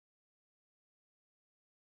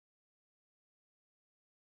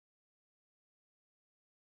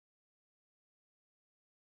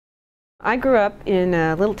I grew up in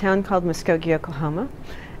a little town called Muskogee, Oklahoma,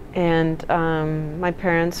 and my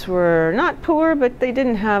parents were not poor, but they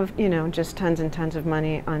didn't have, just tons and tons of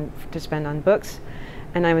money to spend on books,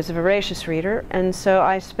 and I was a voracious reader, and so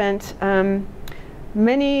I spent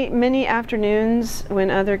many afternoons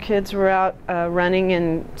when other kids were out running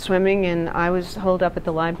and swimming, and I was holed up at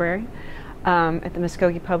the library, at the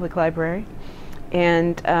Muskogee Public Library,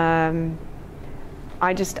 and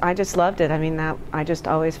I just loved it. I mean, I just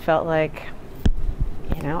always felt like,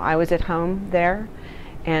 I was at home there,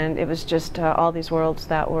 and it was just all these worlds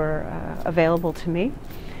that were available to me.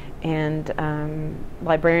 And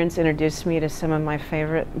librarians introduced me to some of my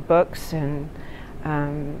favorite books, and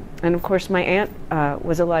of course my aunt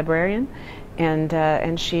was a librarian,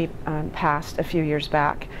 and she passed a few years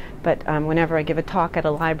back. But whenever I give a talk at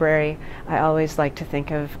a library, I always like to think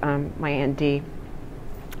of my Aunt Dee.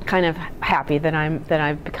 Kind of happy that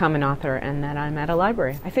I've become an author and that I'm at a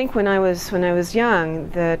library. I think when I was young,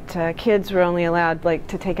 that kids were only allowed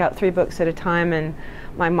to take out 3 books at a time, and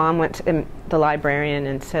my mom went to the librarian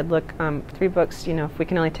and said, "Look, 3 books. If we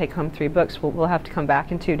can only take home 3 books, we'll have to come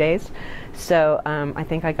back in 2 days." So I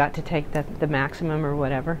think I got to take the maximum or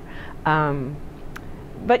whatever.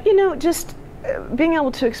 But just being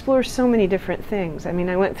able to explore so many different things. I mean,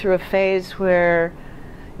 I went through a phase where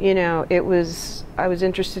I was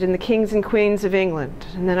interested in the kings and queens of England,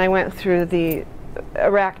 and then I went through the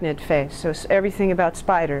arachnid phase, so everything about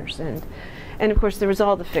spiders, and of course there was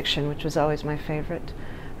all the fiction, which was always my favorite.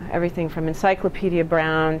 Everything from Encyclopedia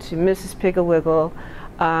Brown to Mrs. Piggle-Wiggle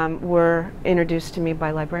were introduced to me by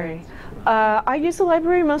librarians. I use the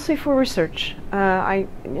library mostly for research.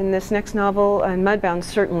 In this next novel, Mudbound,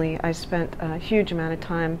 certainly, I spent a huge amount of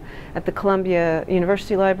time at the Columbia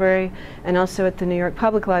University Library and also at the New York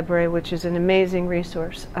Public Library, which is an amazing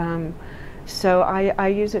resource. So I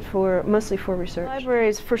use it mostly for research.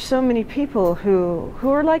 Libraries for so many people who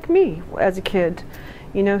are like me as a kid,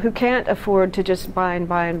 who can't afford to just buy and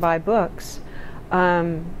buy books.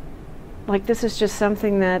 This is just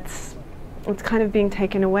something it's kind of being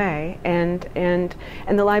taken away, and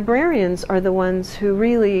the librarians are the ones who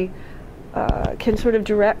really can sort of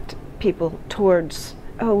direct people towards,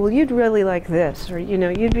 oh, well, you'd really like this, or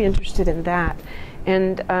you'd be interested in that,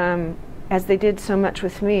 and as they did so much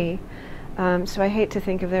with me. So I hate to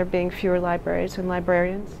think of there being fewer libraries and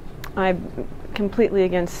librarians. I'm completely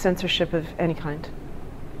against censorship of any kind.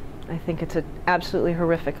 I think it's an absolutely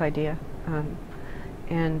horrific idea,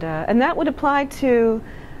 and that would apply to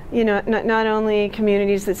not only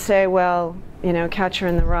communities that say, well, Catcher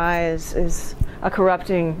in the Rye is a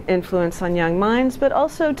corrupting influence on young minds, but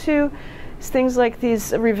also to things like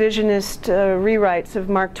these revisionist rewrites of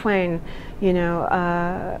Mark Twain,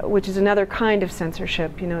 which is another kind of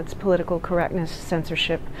censorship. It's political correctness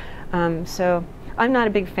censorship. So I'm not a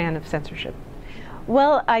big fan of censorship.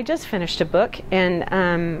 Well, I just finished a book, and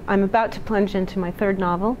I'm about to plunge into my 3rd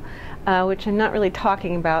novel, which I'm not really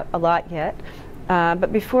talking about a lot yet.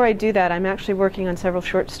 But before I do that, I'm actually working on several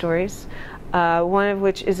short stories, one of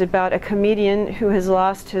which is about a comedian who has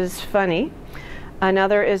lost his funny.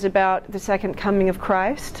 Another is about the second coming of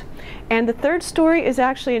Christ. And the 3rd story is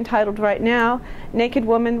actually entitled right now, Naked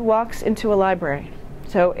Woman Walks into a Library.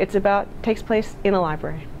 So takes place in a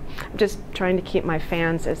library. I'm just trying to keep my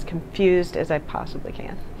fans as confused as I possibly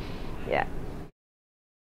can. Yeah.